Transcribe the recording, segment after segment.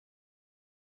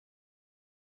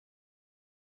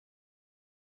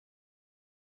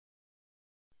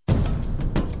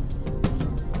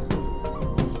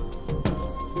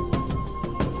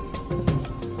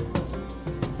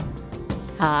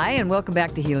Hi, and welcome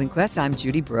back to Healing Quest. I'm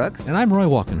Judy Brooks. And I'm Roy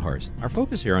Walkenhorst. Our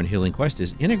focus here on Healing Quest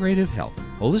is integrative health,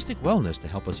 holistic wellness to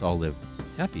help us all live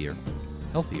happier,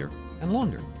 healthier, and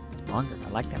longer. Longer, I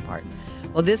like that part.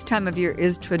 Well, this time of year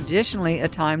is traditionally a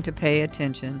time to pay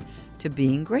attention to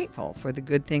being grateful for the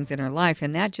good things in our life,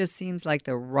 and that just seems like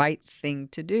the right thing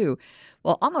to do.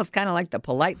 Well, almost kind of like the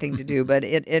polite thing to do, but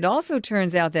it also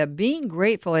turns out that being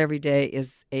grateful every day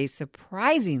is a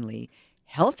surprisingly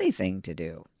healthy thing to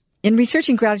do. In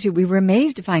researching gratitude, we were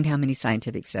amazed to find how many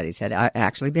scientific studies had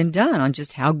actually been done on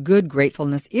just how good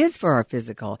gratefulness is for our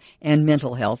physical and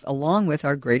mental health, along with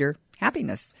our greater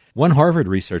happiness. One Harvard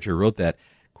researcher wrote that,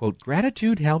 quote,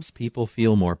 gratitude helps people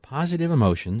feel more positive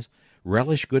emotions,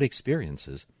 relish good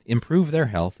experiences, improve their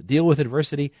health, deal with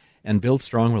adversity, and build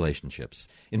strong relationships.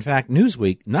 In fact,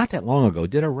 Newsweek, not that long ago,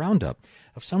 did a roundup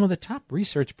of some of the top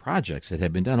research projects that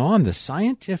have been done on the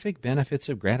scientific benefits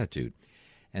of gratitude.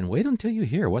 And wait until you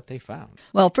hear what they found.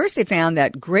 Well, first they found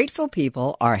that grateful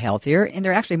people are healthier and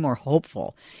they're actually more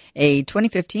hopeful. A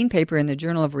 2015 paper in the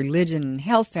Journal of Religion and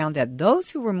Health found that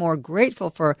those who were more grateful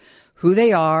for who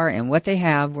they are and what they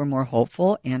have were more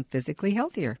hopeful and physically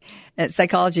healthier.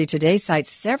 Psychology Today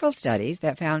cites several studies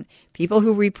that found people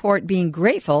who report being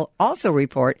grateful also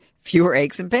report fewer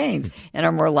aches and pains and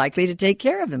are more likely to take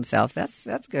care of themselves.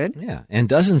 That's good. Yeah, and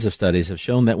dozens of studies have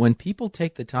shown that when people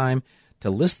take the time to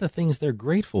list the things they're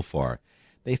grateful for,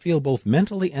 they feel both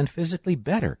mentally and physically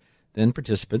better than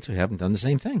participants who haven't done the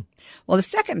same thing. Well, the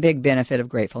second big benefit of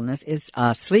gratefulness is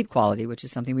sleep quality, which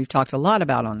is something we've talked a lot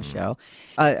about on the show.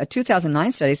 A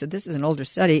 2009 study, so this is an older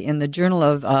study, in the Journal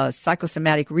of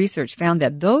Psychosomatic Research found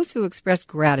that those who expressed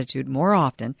gratitude more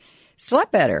often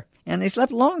slept better, and they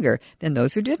slept longer than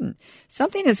those who didn't.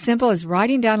 Something as simple as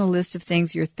writing down a list of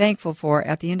things you're thankful for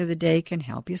at the end of the day can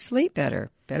help you sleep better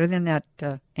than that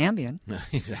Ambien.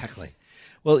 Exactly.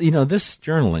 Well, this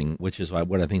journaling, which is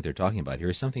what I think they're talking about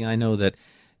here, is something I know that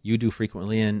you do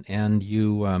frequently and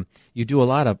you do a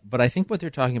lot of. But I think what they're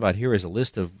talking about here is a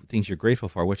list of things you're grateful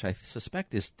for, which I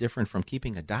suspect is different from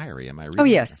keeping a diary. Am I reading? Oh,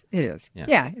 yes, there? it is.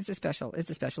 Yeah, it's a special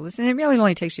list. And it really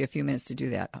only takes you a few minutes to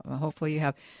do that. Hopefully you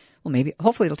have... Well,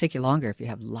 hopefully it'll take you longer if you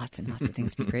have lots and lots of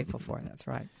things to be grateful for. That's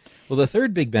right. Well, the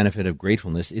third big benefit of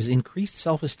gratefulness is increased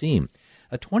self-esteem.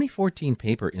 A 2014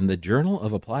 paper in the Journal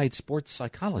of Applied Sports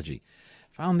Psychology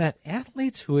found that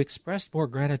athletes who expressed more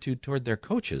gratitude toward their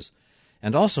coaches,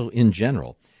 and also in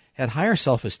general, had higher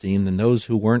self-esteem than those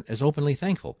who weren't as openly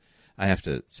thankful. I have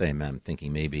to say, I'm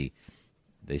thinking maybe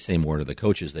they say more to the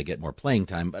coaches, they get more playing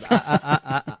time, but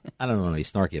I don't want to be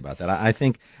snarky about that. I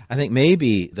think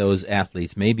maybe those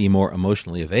athletes may be more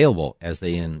emotionally available as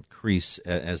they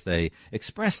as they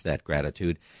express that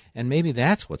gratitude, and maybe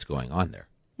that's what's going on there.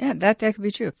 Yeah, that could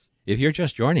be true. If you're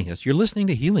just joining us, you're listening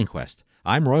to Healing Quest.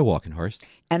 I'm Roy Walkenhorst.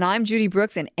 And I'm Judy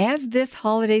Brooks, and as this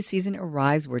holiday season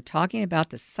arrives, we're talking about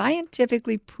the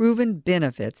scientifically proven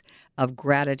benefits of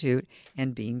gratitude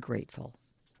and being grateful.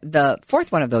 The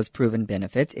fourth one of those proven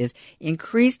benefits is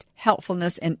increased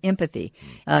helpfulness and empathy.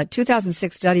 A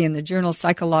 2006 study in the journal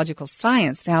Psychological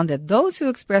Science found that those who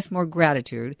expressed more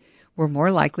gratitude were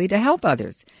more likely to help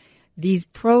others. These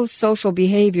pro-social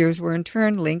behaviors were in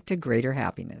turn linked to greater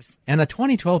happiness. And a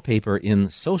 2012 paper in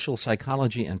Social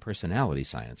Psychology and Personality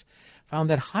Science found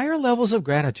that higher levels of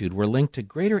gratitude were linked to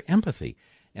greater empathy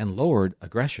and lowered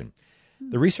aggression.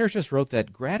 The researchers wrote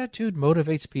that gratitude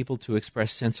motivates people to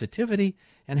express sensitivity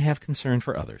and have concern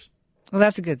for others. Well,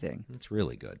 that's a good thing. That's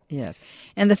really good. Yes.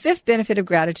 And the fifth benefit of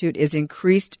gratitude is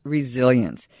increased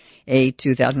resilience. A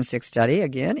 2006 study,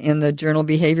 again, in the journal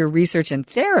Behavior Research and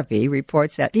Therapy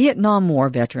reports that Vietnam War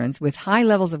veterans with high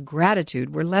levels of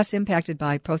gratitude were less impacted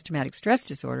by post-traumatic stress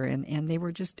disorder, and they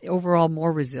were just overall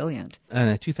more resilient. And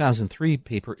a 2003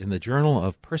 paper in the Journal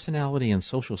of Personality and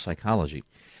Social Psychology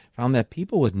found that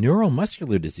people with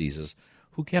neuromuscular diseases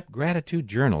who kept gratitude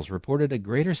journals reported a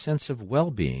greater sense of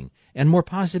well-being and more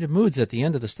positive moods at the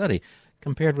end of the study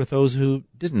compared with those who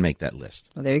didn't make that list.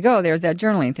 Well, there you go. There's that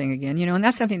journaling thing again, and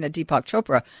that's something that Deepak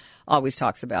Chopra always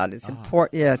talks about. It's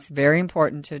important. Yes, very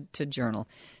important to journal.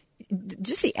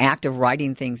 Just the act of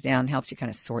writing things down helps you kind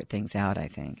of sort things out, I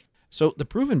think. So the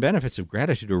proven benefits of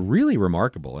gratitude are really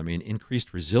remarkable. I mean,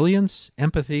 increased resilience,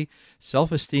 empathy,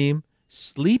 self-esteem,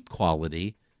 sleep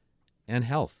quality, and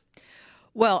health.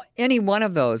 Well, any one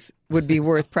of those would be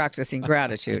worth practicing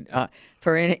gratitude.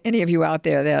 For any of you out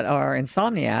there that are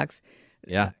insomniacs,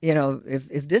 yeah,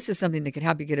 if this is something that could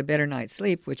help you get a better night's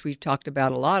sleep, which we've talked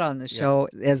about a lot on the show,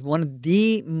 as one of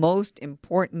the most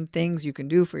important things you can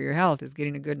do for your health is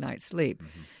getting a good night's sleep.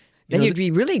 Mm-hmm. Then you'd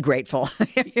be really grateful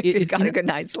if you got a good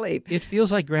night's sleep. It feels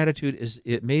like gratitude is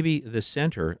maybe the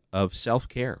center of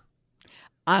self-care.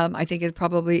 I think it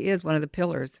probably is one of the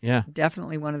pillars. Yeah.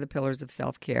 Definitely one of the pillars of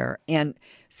self-care and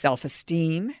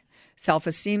self-esteem.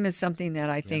 Self-esteem is something that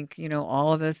I think,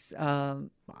 all of us,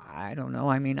 I don't know.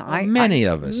 I mean, many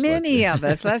of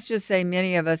us. Let's just say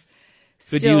many of us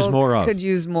Could use more of. Could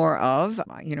use more of.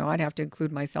 I'd have to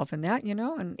include myself in that,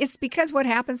 and it's because what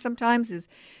happens sometimes is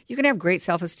you can have great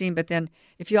self-esteem, but then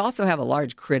if you also have a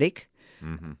large critic,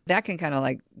 that can kind of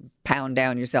like pound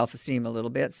down your self-esteem a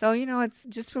little bit. So, it's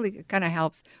just really, it kind of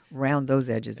helps round those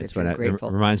edges. That's if you're grateful.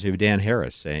 It reminds me of Dan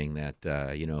Harris saying that,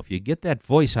 if you get that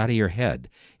voice out of your head,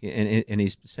 and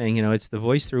he's saying, it's the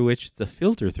voice the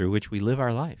filter through which we live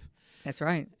our life. That's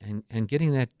right. And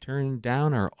getting that turned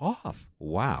down or off.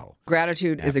 Wow.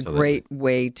 Gratitude is a great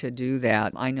way to do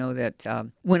that. I know that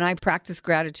when I practice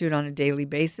gratitude on a daily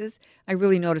basis, I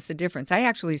really notice a difference.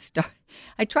 I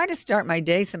try to start my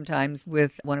day sometimes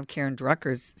with one of Karen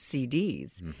Drucker's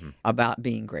CDs about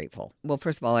being grateful. Well,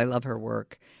 first of all, I love her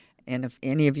work. And if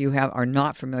any of you are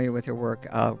not familiar with her work,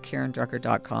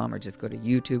 KarenDrucker.com, or just go to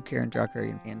YouTube, Karen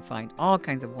Drucker, and find all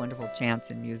kinds of wonderful chants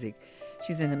and music.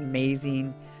 She's an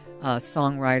amazing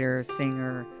songwriter,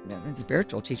 singer, and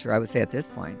spiritual teacher, I would say at this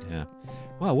point. Yeah.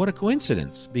 Wow, what a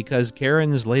coincidence, because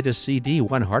Karen's latest CD,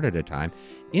 One Heart at a Time,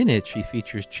 in it she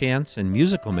features chants and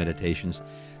musical meditations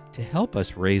to help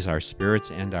us raise our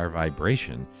spirits and our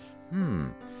vibration.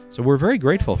 So we're very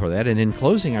grateful for that, and in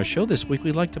closing our show this week,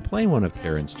 we'd like to play one of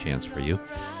Karen's chants for you.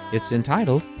 It's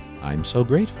entitled, I'm So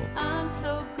Grateful. I'm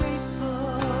so grateful.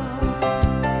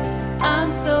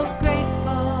 I'm so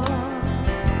grateful.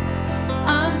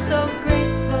 I'm so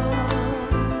grateful.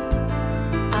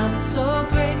 I'm so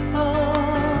grateful.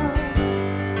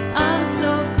 I'm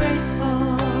so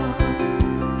grateful.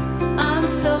 I'm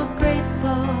so grateful.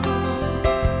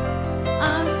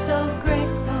 I'm so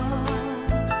grateful.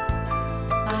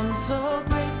 I'm so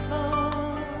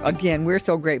grateful. Again, we're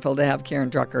so grateful to have Karen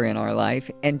Drucker in our life.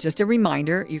 And just a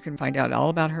reminder, you can find out all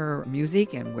about her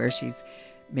music and where she's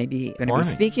maybe going to be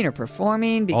speaking or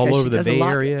performing, because all over she does the Bay a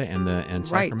lot, Area and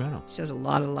Sacramento. Right. She does a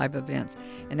lot of live events,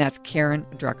 and that's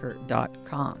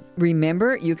KarenDrucker.com.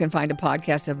 Remember, you can find a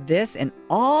podcast of this and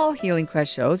all Healing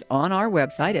Quest shows on our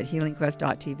website at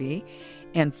healingquest.tv.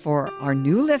 And for our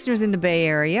new listeners in the Bay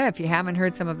Area, if you haven't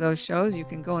heard some of those shows, you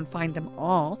can go and find them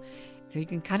all, so you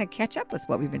can kind of catch up with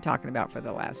what we've been talking about for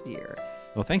the last year.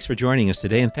 Well, thanks for joining us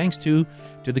today, and thanks to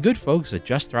the good folks at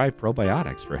Just Thrive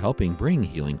Probiotics for helping bring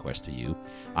Healing Quest to you.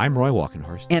 I'm Roy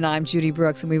Walkenhorst. And I'm Judy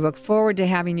Brooks, and we look forward to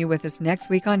having you with us next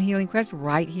week on Healing Quest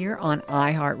right here on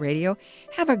iHeartRadio.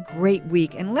 Have a great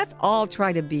week, and let's all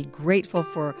try to be grateful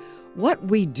for what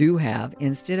we do have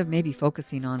instead of maybe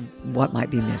focusing on what might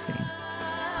be missing.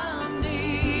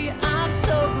 I'm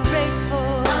so grateful.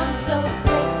 I'm so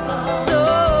grateful.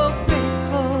 So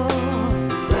grateful.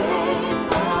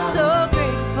 Grateful. So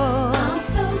grateful. I'm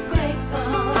so grateful.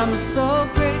 I'm so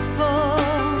grateful.